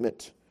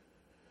commitment.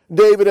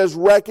 David has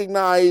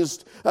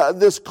recognized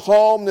this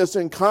calmness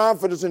and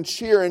confidence and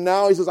cheer, and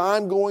now he says,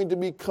 I'm going to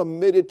be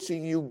committed to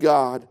you,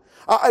 God.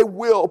 I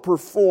will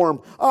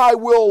perform. I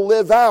will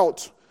live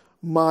out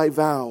my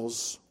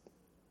vows.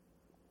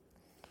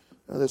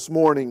 Now, this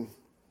morning,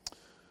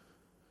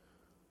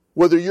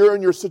 whether you're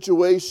in your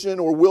situation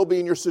or will be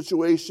in your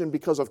situation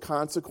because of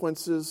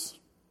consequences,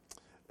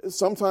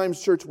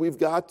 sometimes, church, we've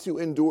got to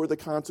endure the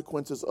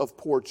consequences of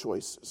poor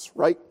choices,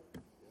 right?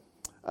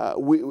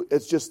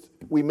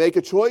 We make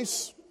a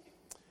choice,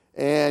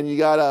 and you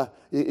gotta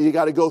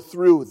go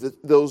through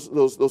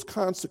those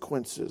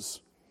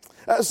consequences.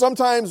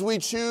 Sometimes we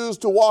choose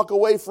to walk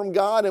away from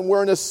God, and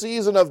we're in a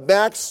season of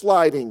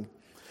backsliding.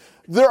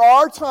 There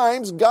are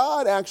times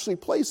God actually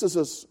places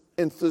us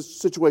in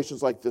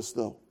situations like this,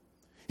 though.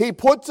 He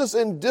puts us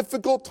in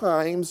difficult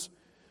times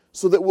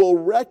so that we'll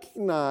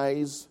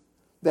recognize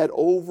that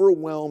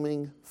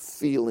overwhelming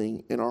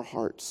feeling in our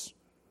hearts.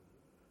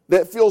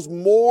 that feels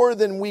more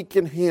than we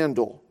can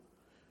handle.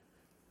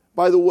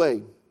 By the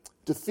way,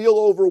 to feel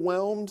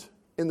overwhelmed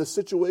in the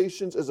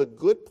situations is a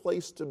good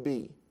place to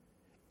be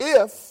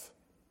if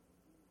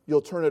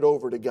you'll turn it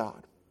over to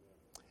God.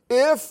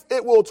 If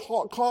it will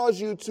cause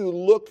you to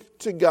look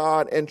to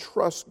God and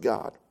trust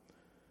God.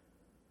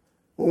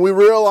 When we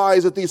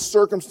realize that these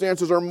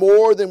circumstances are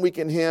more than we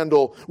can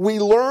handle, we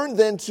learn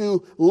then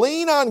to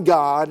lean on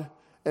God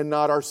and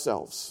not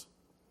ourselves.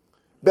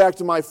 Back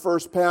to my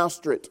first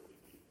pastorate.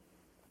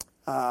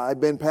 I've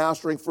been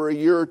pastoring for a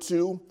year or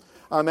two.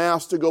 I'm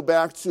asked to go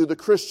back to the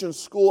Christian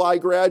school I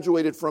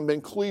graduated from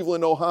in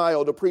Cleveland,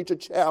 Ohio, to preach a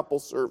chapel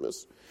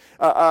service.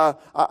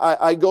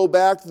 I go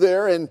back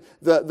there, and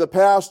the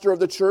pastor of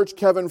the church,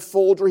 Kevin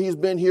Folger, he's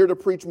been here to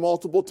preach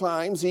multiple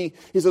times. He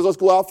says, let's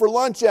go out for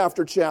lunch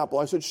after chapel.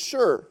 I said,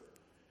 sure.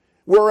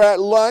 We're at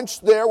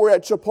lunch there. We're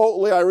at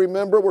Chipotle. I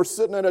remember we're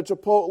sitting at a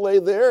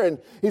Chipotle there, and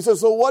he says,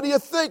 so what do you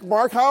think,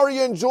 Mark? How are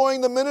you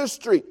enjoying the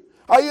ministry?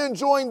 Are you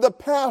enjoying the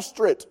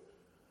pastorate?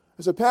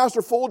 I said,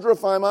 Pastor Folger,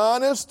 if I'm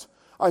honest,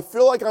 I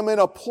feel like I'm in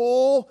a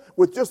pool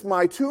with just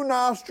my two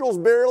nostrils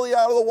barely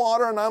out of the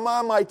water, and I'm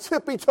on my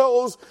tippy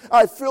toes.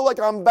 I feel like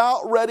I'm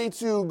about ready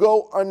to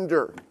go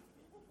under.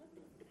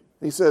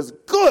 He says,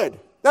 good,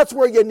 that's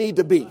where you need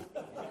to be.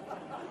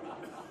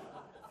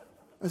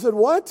 I said,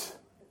 what?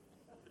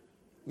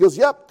 He goes,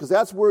 yep, because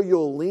that's where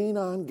you'll lean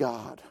on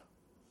God.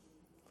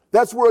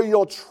 That's where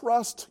you'll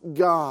trust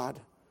God.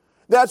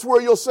 That's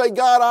where you'll say,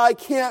 God, I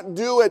can't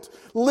do it.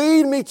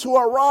 Lead me to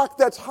a rock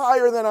that's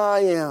higher than I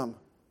am.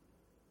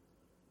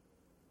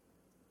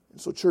 And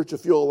so, church,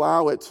 if you'll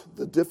allow it,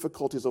 the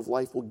difficulties of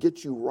life will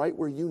get you right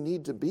where you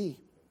need to be.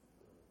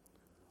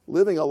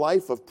 Living a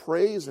life of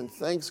praise and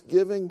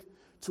thanksgiving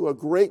to a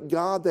great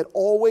God that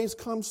always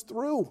comes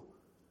through.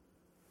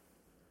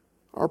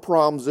 Our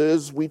problems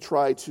is we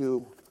try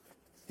to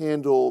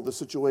handle the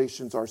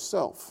situations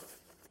ourselves.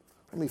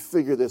 Let me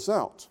figure this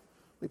out.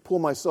 Let me pull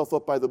myself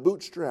up by the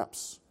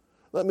bootstraps.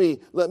 Let me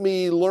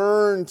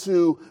learn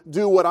to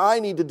do what I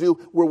need to do,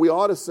 where we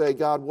ought to say,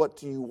 God, what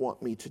do you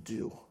want me to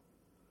do?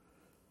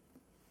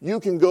 You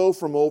can go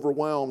from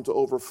overwhelmed to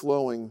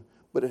overflowing,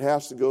 but it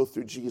has to go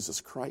through Jesus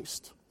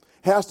Christ.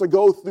 It has to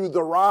go through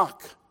the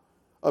rock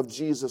of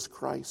Jesus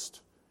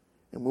Christ.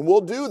 And when we'll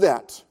do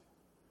that,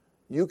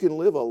 you can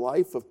live a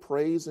life of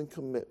praise and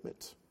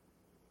commitment.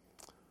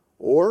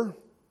 Or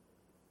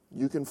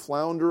you can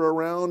flounder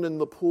around in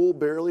the pool,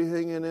 barely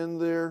hanging in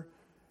there,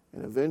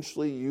 and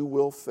eventually you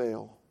will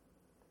fail.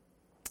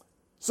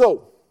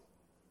 So,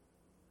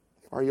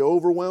 are you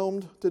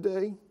overwhelmed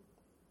today?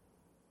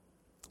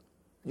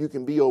 You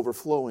can be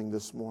overflowing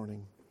this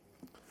morning.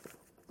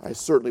 I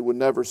certainly would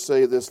never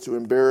say this to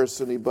embarrass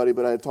anybody,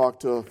 but I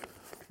talked to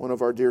one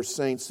of our dear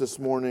saints this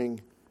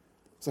morning. I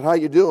said, how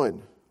you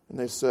doing? And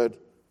they said,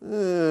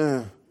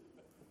 I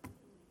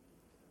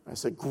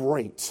said,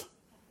 great.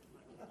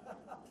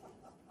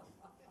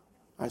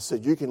 I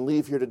said, you can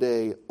leave here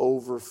today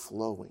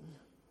overflowing.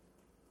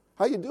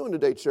 How you doing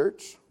today,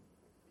 church?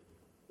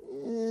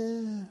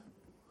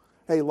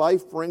 Hey,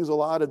 life brings a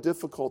lot of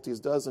difficulties,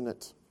 doesn't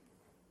it?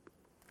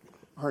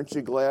 Aren't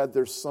you glad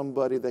there's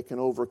somebody that can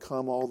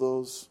overcome all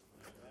those?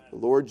 The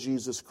Lord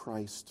Jesus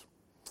Christ.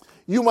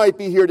 You might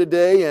be here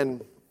today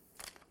and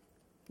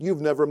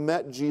you've never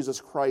met Jesus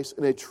Christ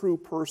in a true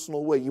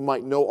personal way. You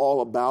might know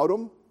all about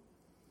Him.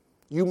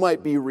 You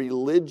might be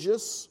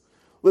religious.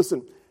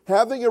 Listen,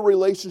 having a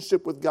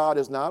relationship with God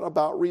is not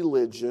about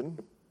religion.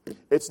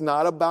 It's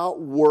not about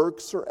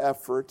works or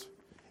effort.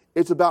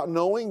 It's about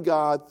knowing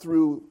God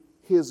through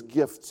His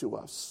gift to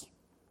us.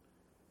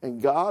 And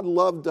God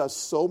loved us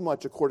so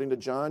much, according to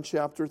John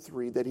chapter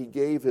 3, that He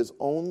gave His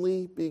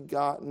only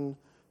begotten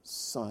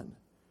Son,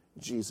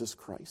 Jesus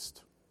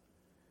Christ.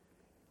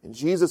 And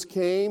Jesus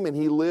came and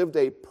He lived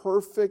a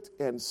perfect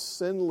and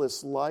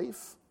sinless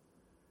life.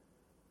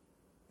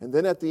 And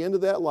then at the end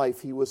of that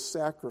life, He was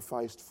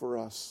sacrificed for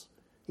us.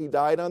 He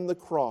died on the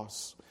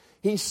cross.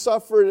 He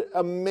suffered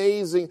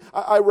amazing.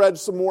 I read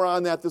some more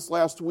on that this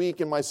last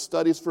week in my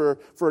studies for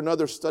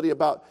another study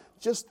about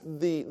just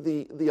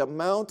the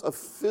amount of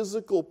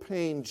physical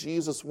pain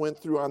Jesus went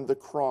through on the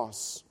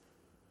cross.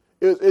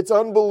 It's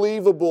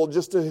unbelievable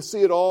just to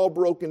see it all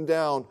broken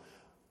down.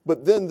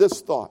 But then this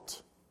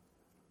thought,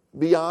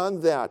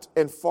 beyond that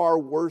and far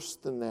worse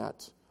than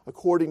that,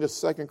 according to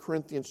 2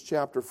 Corinthians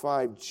chapter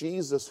 5,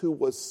 Jesus, who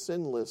was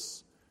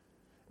sinless,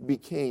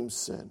 became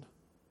sin.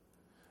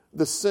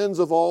 The sins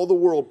of all the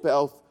world,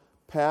 both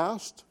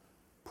past,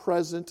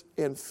 present,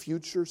 and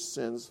future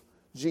sins,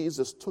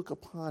 Jesus took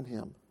upon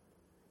Him.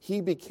 He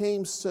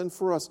became sin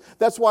for us.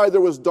 That's why there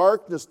was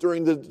darkness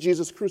during the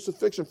Jesus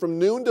crucifixion. From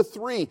noon to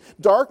 3,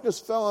 darkness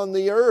fell on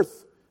the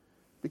earth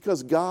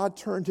because God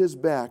turned His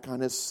back on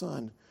His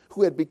Son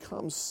who had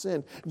become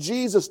sin.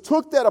 Jesus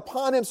took that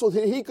upon Him so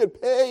that He could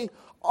pay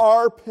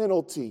our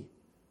penalty,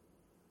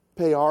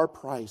 pay our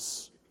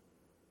price.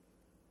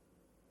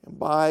 And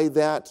by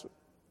that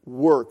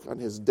work on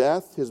His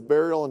death, His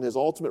burial, and His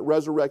ultimate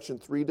resurrection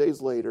 3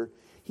 days later,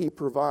 He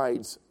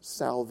provides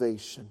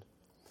salvation.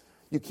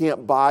 You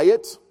can't buy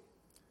it.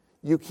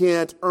 You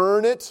can't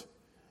earn it.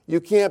 You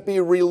can't be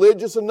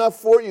religious enough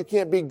for it. You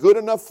can't be good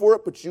enough for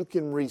it, but you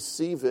can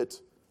receive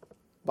it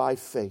by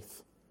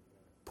faith.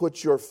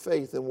 Put your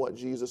faith in what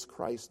Jesus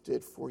Christ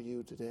did for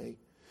you today.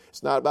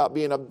 It's not about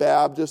being a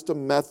Baptist, a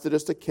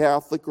Methodist, a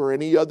Catholic, or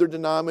any other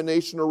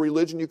denomination or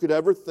religion you could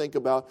ever think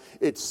about.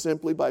 It's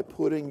simply by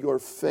putting your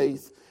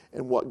faith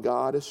in what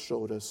God has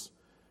showed us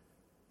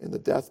in the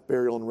death,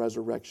 burial, and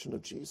resurrection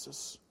of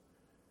Jesus.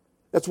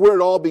 That's where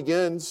it all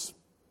begins.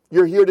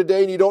 You're here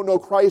today and you don't know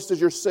Christ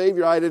as your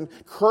Savior. I'd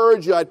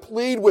encourage you, I'd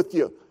plead with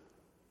you.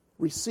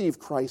 Receive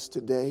Christ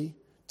today.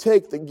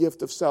 Take the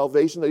gift of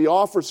salvation that He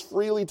offers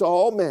freely to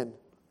all men.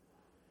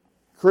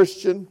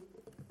 Christian,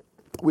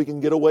 we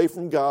can get away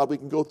from God. We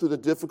can go through the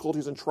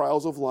difficulties and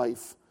trials of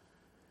life.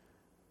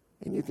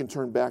 And you can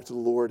turn back to the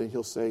Lord and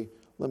He'll say,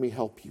 let me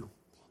help you.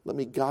 Let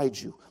me guide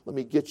you. Let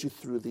me get you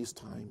through these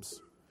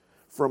times.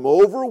 From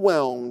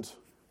overwhelmed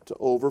to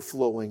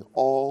overflowing,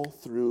 all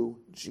through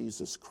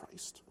Jesus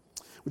Christ.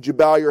 Would you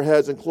bow your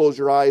heads and close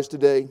your eyes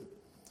today?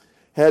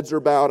 Heads are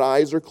bowed,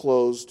 eyes are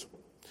closed.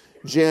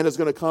 Jan is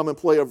going to come and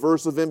play a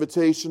verse of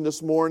invitation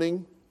this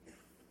morning.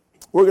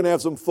 We're going to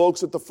have some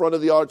folks at the front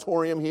of the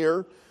auditorium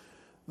here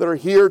that are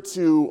here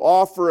to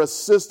offer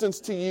assistance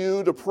to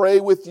you, to pray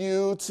with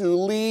you, to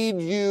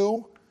lead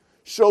you,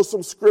 show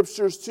some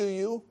scriptures to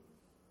you.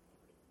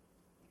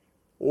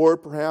 Or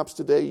perhaps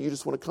today you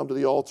just want to come to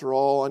the altar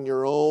all on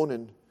your own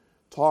and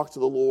talk to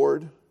the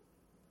Lord,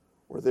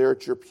 or there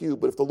at your pew.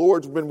 But if the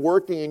Lord's been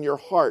working in your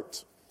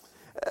heart,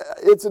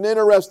 it's an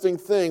interesting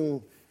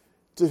thing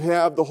to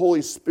have the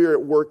Holy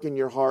Spirit work in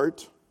your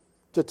heart,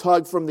 to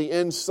tug from the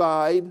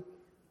inside.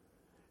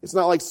 It's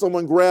not like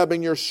someone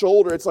grabbing your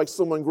shoulder, it's like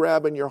someone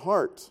grabbing your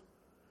heart.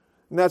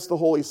 And that's the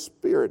Holy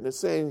Spirit. And it's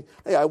saying,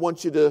 hey, I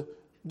want you to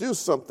do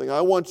something.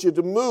 I want you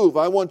to move.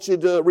 I want you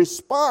to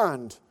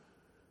respond.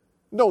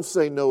 Don't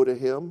say no to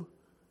Him.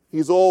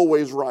 He's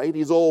always right.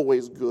 He's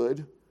always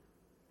good.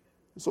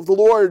 So if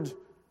the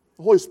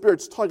Holy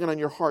Spirit's tugging on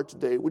your heart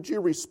today, would you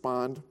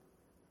respond?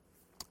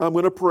 I'm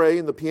going to pray,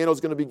 and the piano's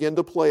going to begin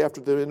to play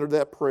after the end of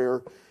that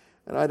prayer.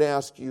 And I'd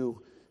ask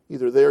you,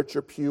 either there at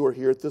your pew or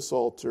here at this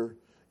altar,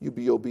 you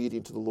be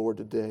obedient to the Lord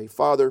today.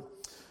 Father,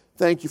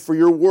 thank you for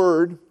your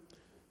word.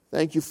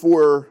 Thank you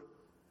for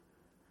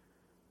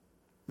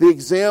the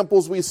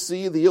examples we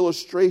see, the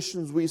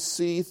illustrations we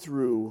see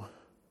through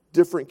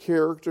different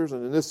characters,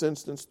 and in this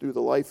instance, through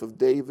the life of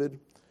David,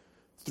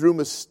 through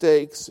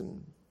mistakes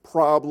and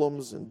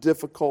problems and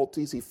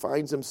difficulties. He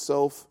finds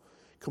himself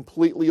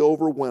completely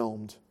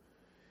overwhelmed.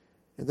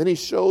 And then he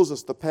shows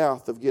us the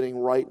path of getting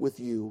right with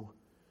you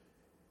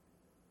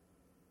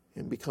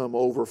and become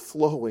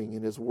overflowing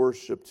in his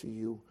worship to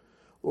you.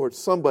 Lord,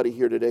 somebody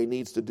here today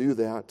needs to do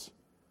that.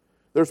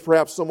 There's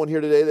perhaps someone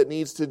here today that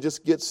needs to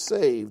just get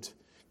saved,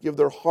 give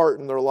their heart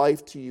and their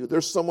life to you.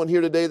 There's someone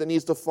here today that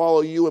needs to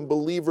follow you in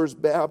believer's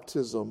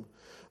baptism.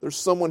 There's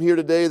someone here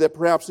today that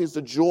perhaps needs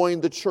to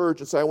join the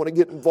church and say, I want to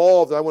get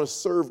involved. I want to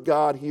serve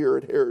God here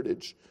at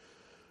Heritage.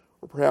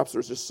 Or perhaps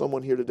there's just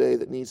someone here today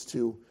that needs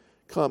to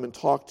come and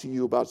talk to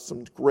you about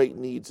some great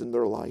needs in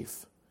their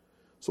life.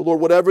 So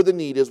Lord, whatever the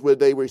need is, would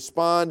they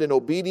respond in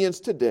obedience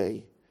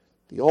today?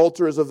 The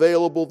altar is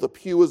available. The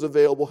pew is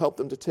available. Help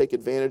them to take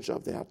advantage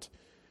of that.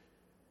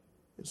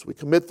 And so we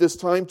commit this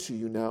time to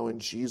you now in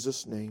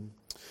Jesus' name.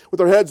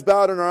 With our heads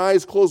bowed and our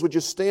eyes closed, would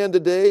you stand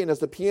today? And as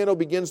the piano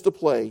begins to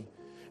play,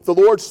 if the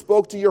Lord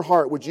spoke to your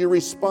heart, would you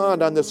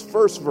respond on this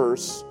first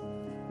verse?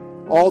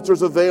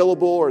 Altar's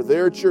available or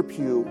there at your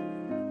pew.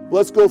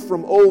 Let's go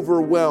from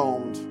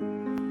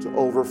overwhelmed to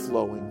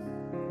overflowing.